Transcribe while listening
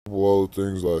couple other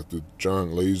things like the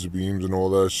giant laser beams and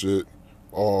all that shit.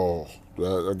 Oh,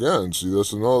 that again, see,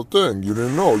 that's another thing. You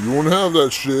didn't know. You wouldn't have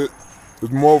that shit.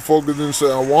 This motherfucker didn't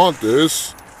say, I want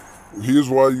this. Here's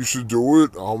why you should do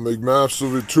it. I'll make maps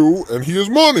of it too. And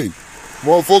here's money.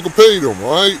 Motherfucker paid him,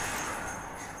 right?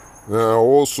 Now,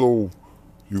 also,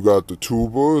 you got the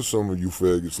tuba. Some of you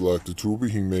faggots like the tuba.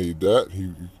 He made that.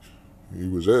 He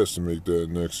was asked to make that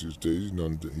next year's days.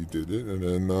 He did it. And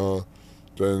then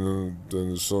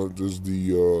there's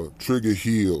the trigger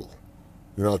heal.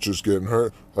 You're not just getting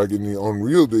hurt. Like in the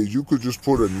Unreal days, you could just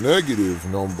put a negative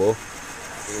number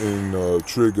in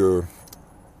trigger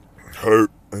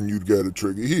hurt, and you'd get a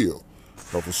trigger heal.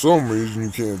 Now, for some reason, you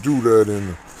can't do that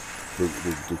in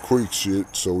the Quake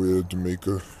shit, so we had to make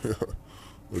a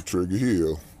trigger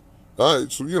heal.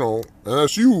 Alright, so, and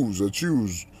that's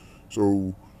used.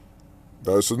 So,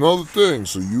 that's another thing.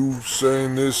 So, you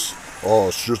saying this,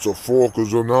 it's just a fork of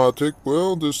Zonotic?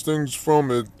 Well, this thing's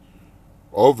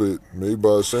of it, made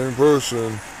by the same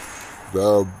person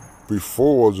that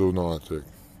before Zonotic.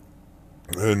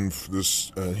 And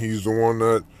he's the one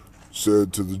that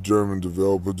said to the German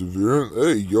developer Deviant,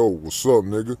 hey, yo, what's up,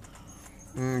 nigga?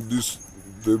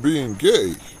 They're being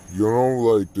gay.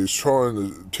 Like they're trying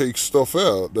to take stuff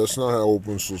out. That's not how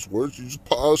open source works. You just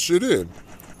pile shit in.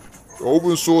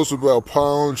 Open source is about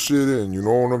piling shit in, you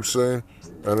know what I'm saying?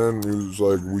 And then he was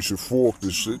like, we should fork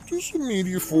this shit. Just a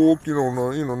media fork,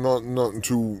 nothing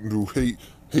too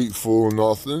hateful or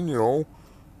nothing, And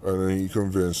then he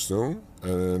convinced them.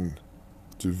 And then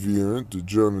Deviant, the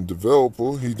German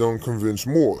developer, he done convinced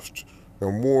Morphed.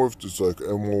 And Morphed is like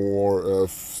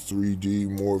MORF 3D,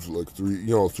 Morph like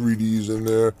 3Ds in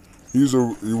there. He was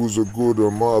a good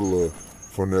modeler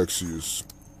for Nexius.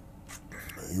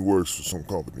 He works for some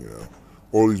company now.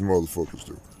 All these motherfuckers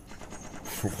do.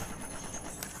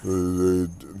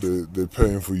 They're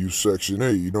paying for you Section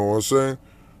 8, you know what I'm saying?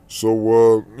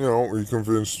 So, he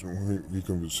convinced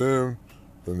him,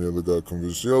 then the other guy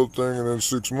convinced the other thing, and then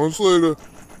 6 months later,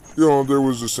 there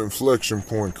was this inflection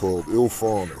point called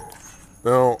ill-farming.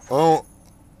 Now,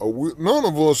 none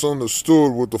of us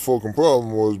understood what the fucking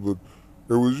problem was, but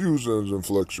it was used as an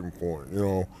inflection point,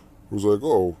 It was like,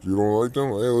 oh, you don't like them?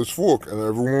 Hey, let's fork. And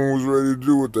everyone was ready to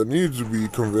do what they needed to be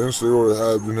convinced. They already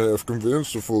had been half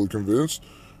convinced or fully convinced.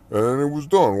 And it was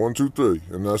done. 1, 2, 3.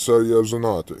 And that's how you have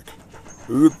Zonotic.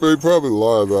 They probably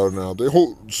lie about it now.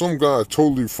 Some guy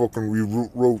totally fucking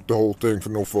rewrote the whole thing for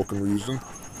no fucking reason.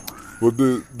 But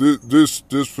this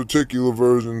particular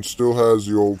version still has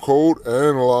the old code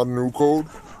and a lot of new code.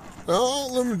 Now,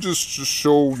 let me just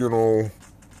show,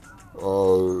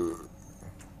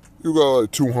 you got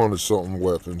like 200 something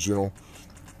weapons,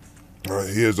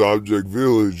 here's Object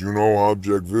Village,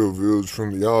 Object Village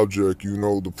from the object,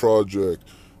 the project.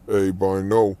 Hey, by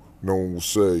no one will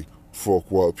say,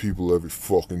 fuck white people every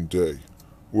fucking day.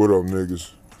 What up,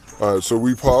 niggas? Alright, so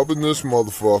we popping this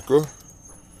motherfucker.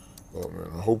 Oh man,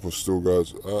 I hope I still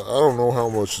got, I don't know how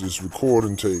much this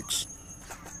recording takes.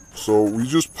 So we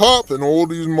just popping all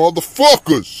these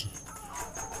motherfuckers.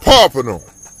 Popping them.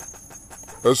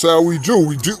 That's how we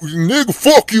do. Nigga,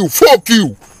 fuck you.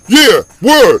 Yeah,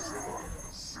 word.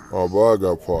 Oh, but I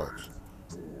got popped.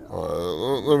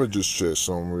 Let me just check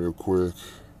something real quick.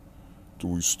 Do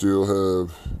we still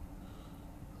have,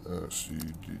 let's see,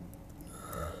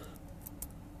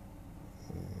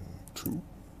 2?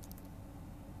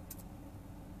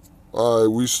 Alright,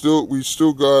 we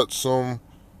still got some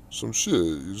shit.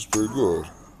 It's pretty good.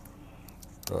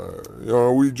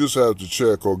 We just have to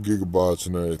check our gigabytes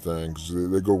and everything, because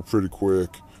they go pretty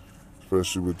quick,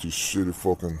 especially with these shitty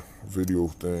fucking video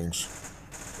things.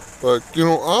 Like, I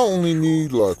only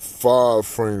need like 5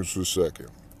 frames per second.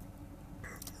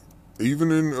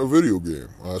 Even in a video game,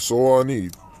 that's all I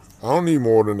need. I don't need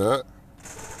more than that.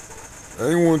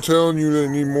 Anyone telling you they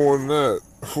need more than that,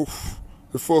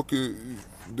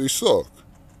 they suck.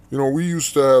 We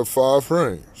used to have 5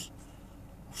 frames.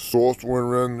 Software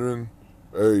rendering,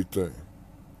 everything.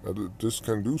 This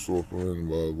can do software rendering,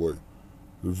 by the way.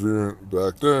 The variant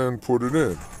back then put it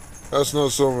in. That's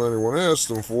not something anyone asked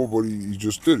him for, but he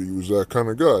just did it. He was that kind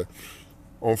of guy.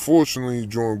 Unfortunately, he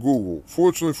joined Google.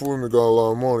 Fortunately for him, he got a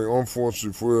lot of money.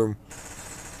 Unfortunately for him,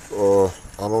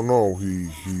 I don't know. He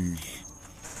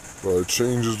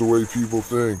changes the way people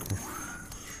think.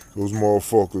 Those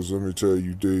motherfuckers, let me tell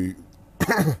you,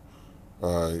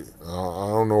 I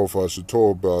don't know if I should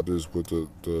talk about this, but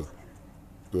the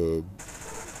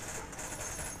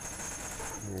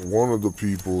one of the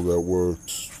people that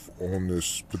worked on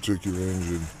this particular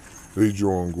engine, they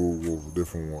joined Google, a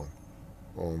different one.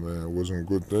 Oh man, it wasn't a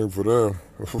good thing for them.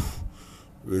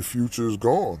 Their future is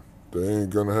gone. They ain't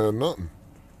gonna have nothing.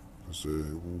 I said,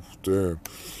 oof, damn.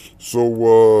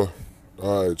 So,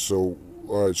 alright, Snow,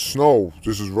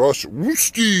 this is Russia.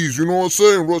 Wooskies, you know what I'm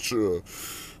saying? Russia,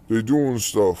 they doing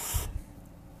stuff.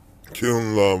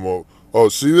 Killing a lot more. Oh,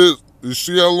 see this? You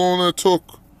see how long that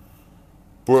took?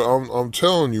 But I'm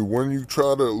telling you, when you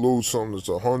try to load something that's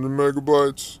 100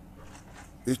 megabytes,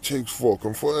 it takes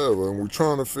fucking forever. And we're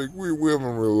trying to figure, we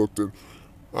haven't really looked at,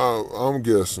 I'm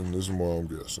guessing, this is what I'm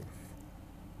guessing.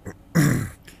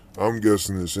 I'm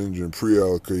guessing this engine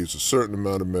pre-allocates a certain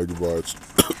amount of megabytes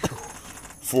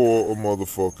for a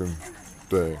motherfucking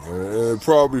thing. And it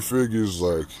probably figures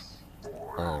like,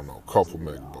 I don't know, a couple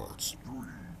megabytes.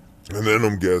 And then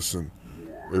I'm guessing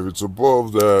if it's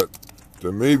above that,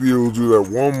 then maybe it'll do that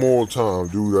one more time,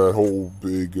 do that whole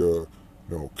big,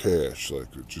 cache, like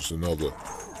just another,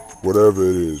 whatever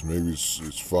it is. Maybe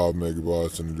it's 5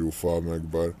 megabytes and do 5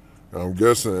 megabyte. And I'm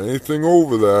guessing anything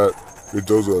over that, it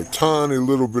does a tiny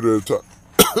little bit at a time.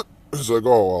 It's like, oh,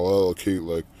 I'll allocate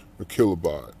like a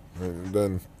kilobyte. And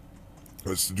then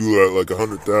let's do that like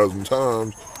 100,000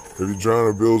 times if you're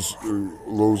trying to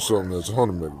load something that's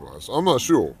 100 megabytes. I'm not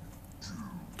sure.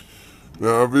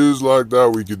 Now, if it is like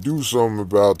that, we could do something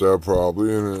about that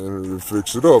probably and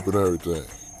fix it up and everything.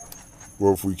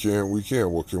 Well, if we can't, we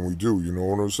can't. What can we do? You know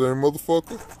what I'm saying,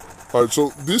 motherfucker? Alright,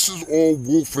 so this is all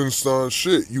Wolfenstine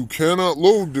shit. You cannot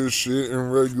load this shit in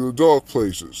regular dark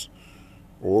places.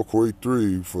 Or Quake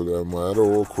 3, for that matter,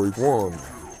 or Quake 1.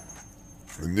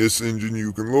 In this engine,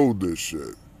 you can load this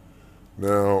shit.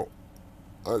 Now,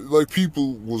 like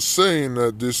people were saying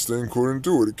that this thing couldn't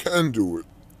do it. It can do it.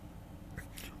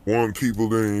 One, people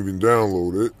didn't even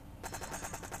download it.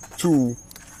 Two,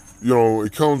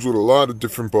 it comes with a lot of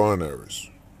different binaries.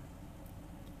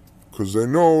 Because they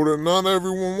know that not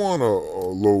everyone want to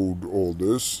load all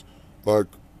this.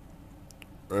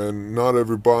 And not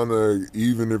every binary,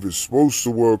 even if it's supposed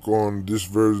to work on this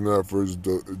version, that version,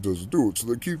 it doesn't do it. So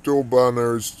they keep the old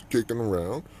binaries kicking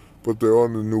around, but they're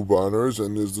on the new binaries,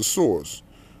 and there's the source.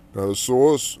 Now, the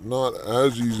source, not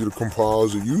as easy to compile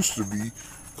as it used to be,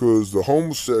 because the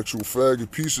homosexual,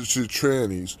 faggot, piece of shit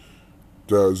trannies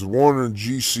that's wanting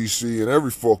GCC and every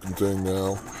fucking thing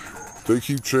now, they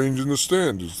keep changing the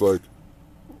standards. Like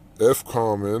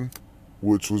F-common,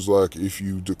 which was like if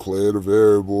you declared a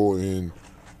variable in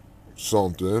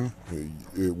something,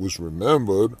 it was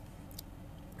remembered,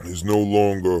 is no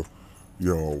longer,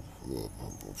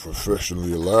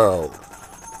 professionally allowed.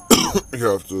 You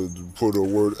have to put a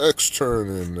word extern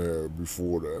in there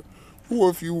before that. Or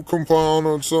if you compile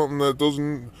on something that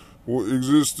doesn't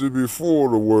existed before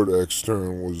the word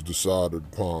extern was decided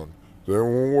upon, then it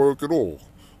won't work at all.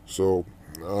 So,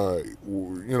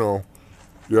 you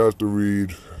have to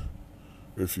read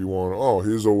if you want. Oh,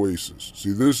 here's Oasis.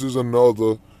 See, this is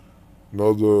another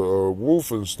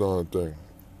Wolfenstein thing.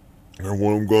 And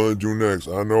what I'm gonna do next,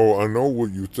 I know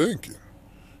what you're thinking.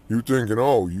 You thinking,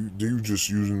 oh, you just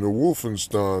using the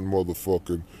Wolfenstein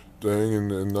motherfucking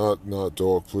thing and not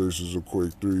Dark Places or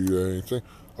Quake 3 or anything.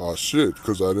 Ah, shit,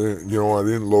 because I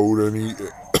didn't load any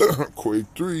Quake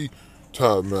 3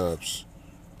 type maps.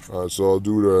 Alright, so I'll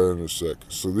do that in a second.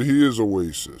 So here's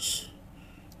Oasis.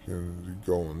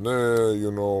 Going there,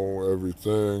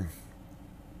 everything.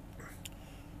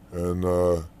 And,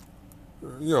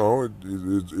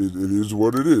 it is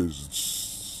what it is.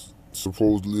 It's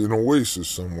supposedly an oasis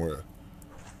somewhere.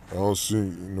 I don't see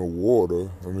no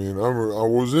water. I mean, I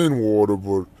was in water,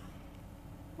 but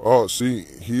oh, see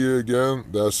here again.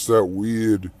 That's that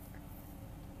weird.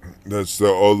 That's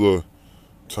the other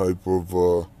type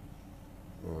of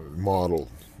model.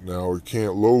 Now it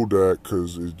can't load that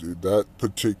because that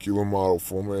particular model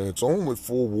format. And it's only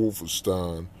for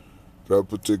Wolfenstein. That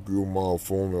particular model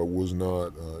format was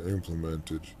not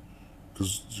implemented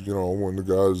because when the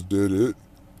guys did it,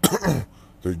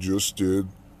 they just did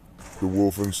the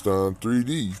Wolfenstein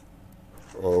 3D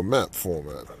map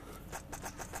format.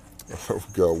 We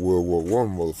got World War I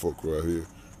motherfucker right here.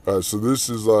 Alright, so this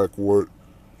is like what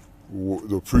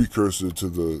the precursor to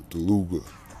the Luger.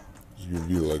 You'd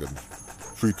be like a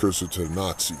precursor to the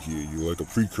Nazi here. You're like a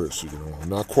precursor,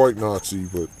 not quite Nazi,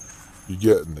 but you're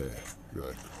getting there. You're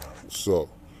like, so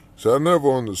I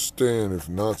never understand if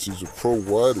Nazis are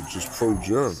pro-white or just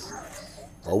pro-German.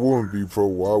 I wouldn't be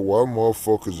pro-white. Why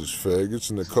motherfuckers is faggots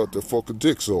and they cut their fucking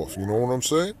dicks off? You know what I'm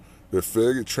saying? They're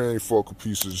faggot, tranny, fucking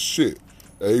pieces of shit.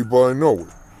 Everybody know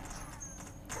it.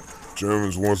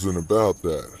 Germans wasn't about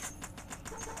that.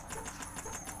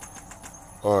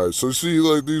 Alright, so see,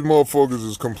 like, these motherfuckers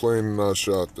is complaining I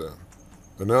shot them.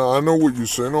 And now I know what you're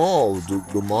saying. Oh,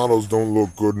 the models don't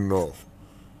look good enough.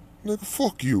 Nigga,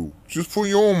 fuck you. Just put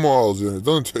your own models in. It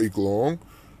doesn't take long.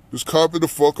 Just copy the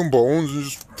fucking bones and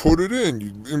just put it in.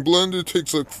 In Blender, it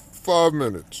takes like 5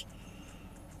 minutes.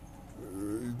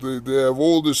 They have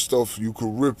all this stuff. You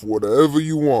can rip whatever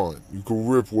you want. You can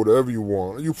rip whatever you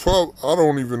want. I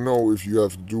don't even know if you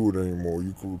have to do it anymore.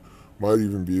 Might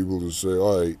even be able to say,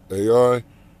 all right, AI,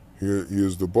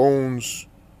 here's the bones,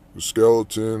 the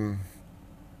skeleton,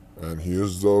 and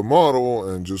here's the model,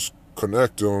 and just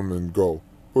connect them and go.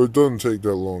 But it doesn't take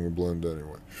that long to blend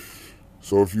anyway.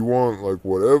 So if you want, like,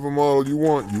 whatever model you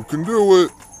want, you can do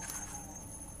it.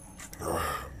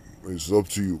 It's up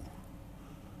to you.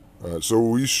 Alright, so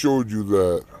we showed you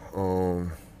that.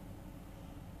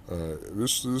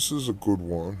 This is a good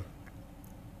one.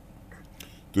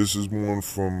 This is one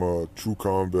from True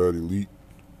Combat Elite.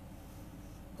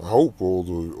 I hope all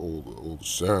the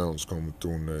sounds coming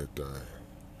through in that thing,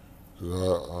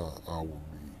 cause I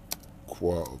would be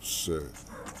quite upset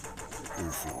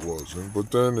if it wasn't. But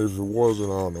then if it wasn't,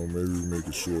 I don't know. Maybe we make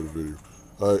a shorter video.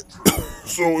 Alright,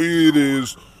 so here it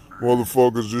is.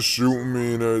 Motherfuckers just shooting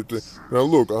me and everything. Now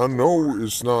look, I know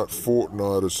it's not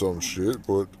Fortnite or some shit,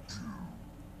 but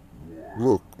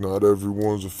look, not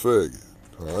everyone's a faggot,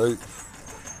 alright?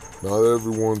 Not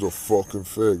everyone's a fucking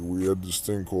faggot. We had this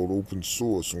thing called open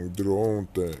source and we did our own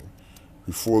thing.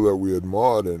 Before that we had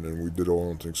modding and we did our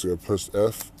own thing. So I pressed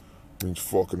F, means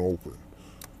fucking open.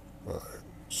 Alright,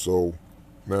 so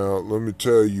now let me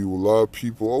tell you, a lot of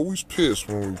people always pissed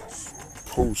when we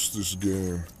post this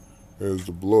game. There's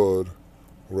the blood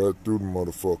right through the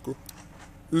motherfucker.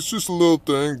 It's just a little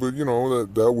thing, but you know,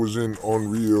 that was in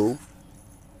Unreal.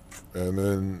 And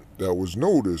then that was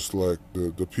noticed, like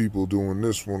the people doing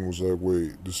this one was like,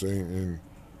 wait, this ain't in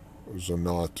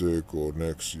Xonotic or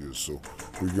Nexus. So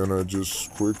we're gonna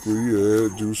just quickly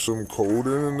do some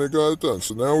coding and they got it done.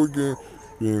 So now we're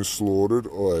being slaughtered.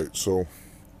 Alright, so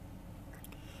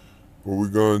what we're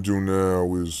gonna do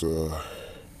now is go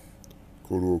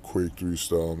to a Quake 3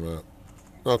 style map.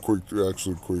 Not Quake 3,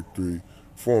 actually Quake 3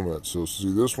 format. So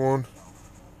see this one?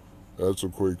 That's a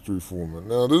Quake 3 format.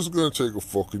 Now this is going to take a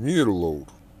fucking year to load.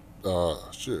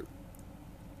 Shit.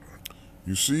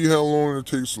 You see how long it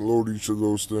takes to load each of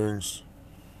those things?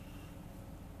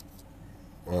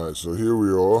 Alright, so here we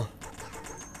are.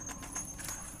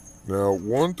 Now,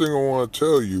 one thing I want to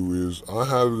tell you is I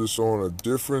have this on a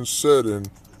different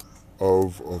setting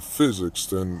of physics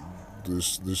than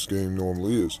this game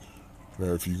normally is.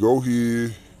 Now, if you go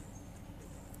here,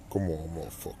 come on,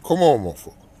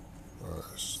 motherfucker.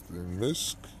 Alright,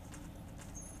 MISC.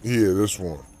 Yeah, this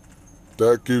one.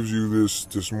 That gives you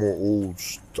this more old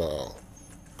style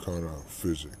kind of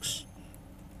physics.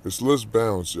 It's less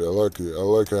bouncy. I like it. I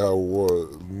like how it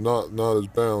was. Not as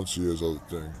bouncy as other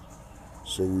things.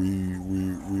 So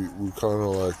we kind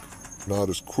of like not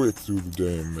as quick through the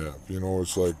damn map. You know,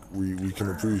 it's like we can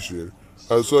appreciate it.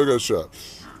 Alright, so I got shot.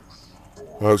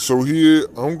 So here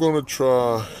I'm gonna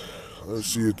try. Let's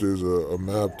see if there's a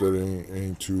map that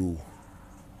ain't too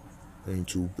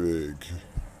big.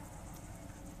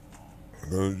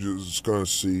 I'm just gonna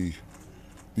see.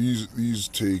 These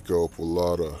take up a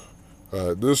lot of.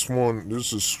 This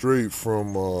is straight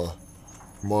from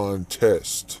Mine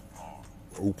Test,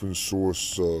 open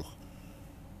source.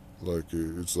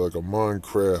 It's like a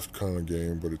Minecraft kind of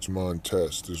game, but it's Mine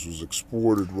Test. This was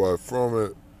exported right from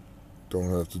it.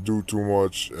 Don't have to do too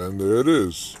much, and there it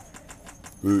is.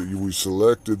 We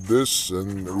selected this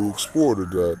and we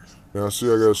exported that. Now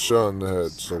see, I got shot in the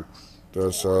head, so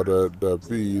that's how that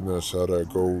be, and that's how that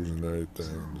goes and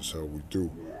everything. That's how we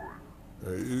do.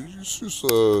 It's just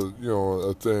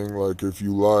a thing. Like if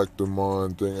you like the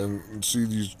Mine thing, and see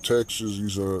these textures,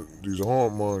 these aren't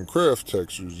Minecraft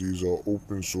textures. These are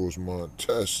open source Mine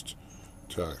Test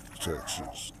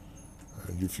textures.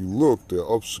 And if you look, they're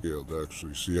upscaled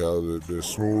actually. See how they're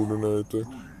smooth and everything?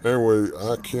 Anyway,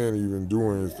 I can't even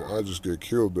do anything. I just get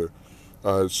killed there.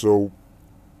 Alright, so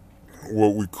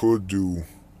what we could do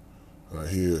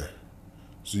here,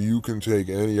 so you can take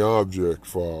any object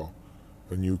file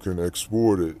and you can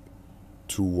export it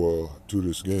to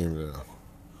this game now.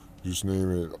 Just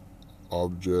name it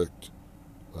object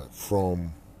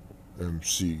from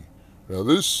MC. Now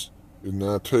this is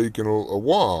not taking a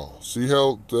while. See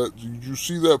how that? Did you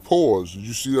see that pause? Did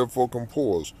you see that fucking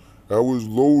pause? That was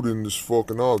loading this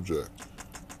fucking object.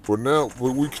 But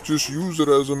we could just use it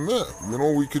as a map. You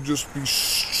know, we could just be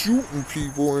shooting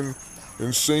people in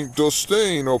St.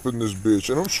 Dustin up in this bitch.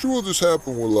 And I'm sure this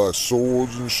happened with like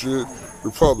swords and shit.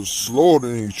 They're probably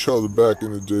slaughtering each other back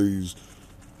in the days.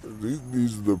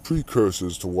 These are the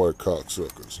precursors to white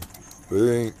cocksuckers.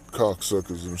 They ain't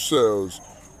cocksuckers themselves,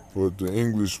 but the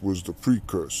English was the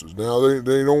precursors. Now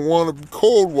they don't want to be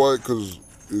called white because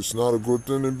it's not a good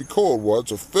thing to be called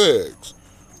white. It's a fags.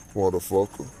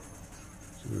 motherfucker.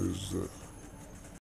 Here's the